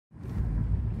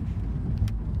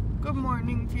Good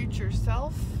morning, future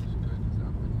self.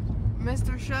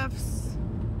 Mr. Chefs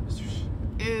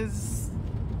is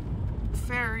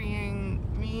ferrying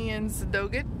me and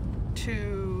Sadogat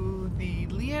to the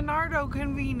Leonardo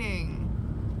Convening,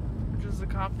 which is a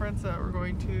conference that we're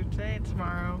going to today and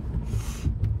tomorrow,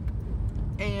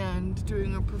 and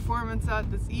doing a performance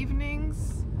at this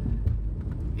evenings,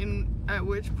 at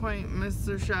which point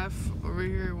Mr. Chef over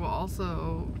here will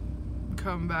also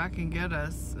come back and get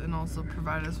us and also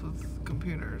provide us with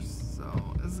computers.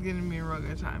 So it's gonna be a real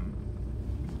good time.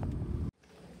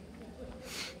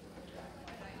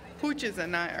 Pooches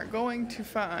and I are going to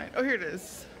find, oh, here it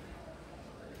is.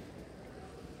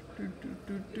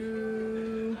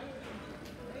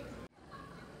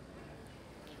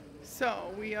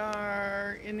 So we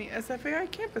are in the SFAI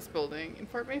campus building in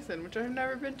Fort Mason, which I've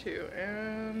never been to,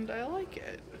 and I like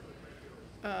it.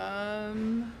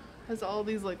 Has all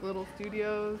these like little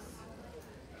studios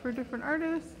for different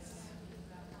artists,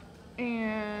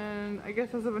 and I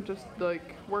guess has a bunch of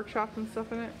like workshops and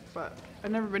stuff in it, but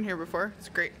I've never been here before. It's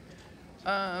great.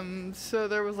 So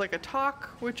there was like a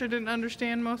talk, which I didn't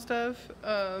understand most of,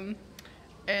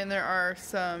 and there are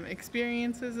some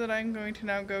experiences that I'm going to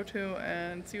now go to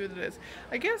and see what it is.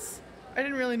 I guess I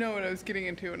didn't really know what I was getting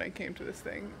into when I came to this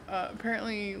thing.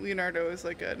 Apparently Leonardo is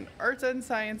like an arts and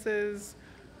sciences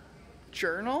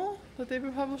journal that they've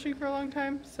been publishing for a long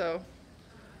time, so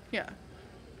yeah,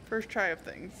 first try of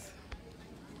things.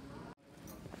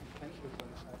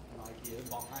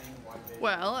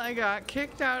 Well, I got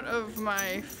kicked out of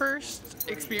my first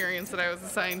experience that I was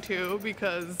assigned to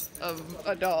because of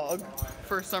a dog.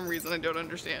 For some reason I don't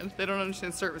understand. They don't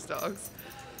understand service dogs.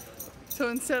 So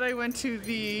instead I went to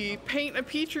the paint a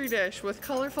petri dish with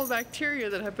colorful bacteria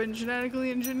that have been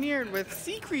genetically engineered with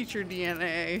sea creature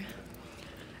DNA.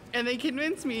 And they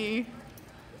convinced me,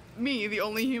 the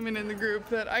only human in the group,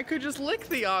 that I could just lick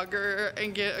the auger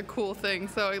and get a cool thing.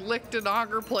 So I licked an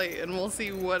auger plate and we'll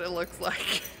see what it looks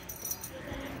like.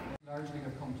 Largely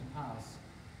have come to pass,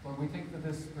 but we think that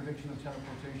this prediction of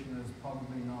teleportation is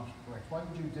probably not correct. Why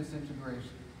would you disintegrate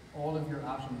all of your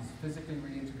atoms, physically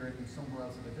reintegrate them somewhere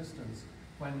else at a distance,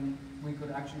 when we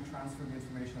could actually transfer the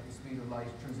information at the speed of light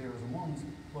through zeros and ones,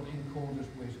 but encode it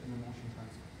with an motion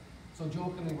transfer? So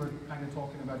jokingly, we're kind of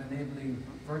talking about enabling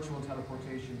virtual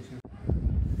teleportation to...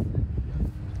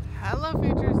 Hello,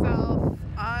 future self.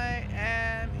 I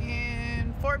am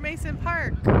in Fort Mason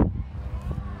Park.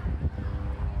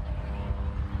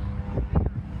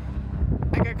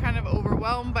 I got kind of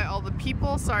overwhelmed by all the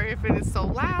people. Sorry if it is so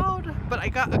loud, but I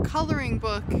got a coloring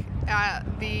book at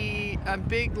the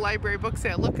big library book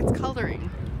sale. Look, it's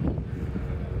coloring.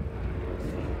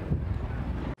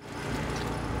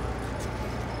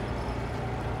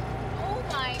 Oh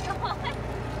my god!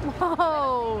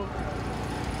 Whoa!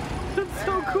 That's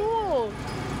so cool!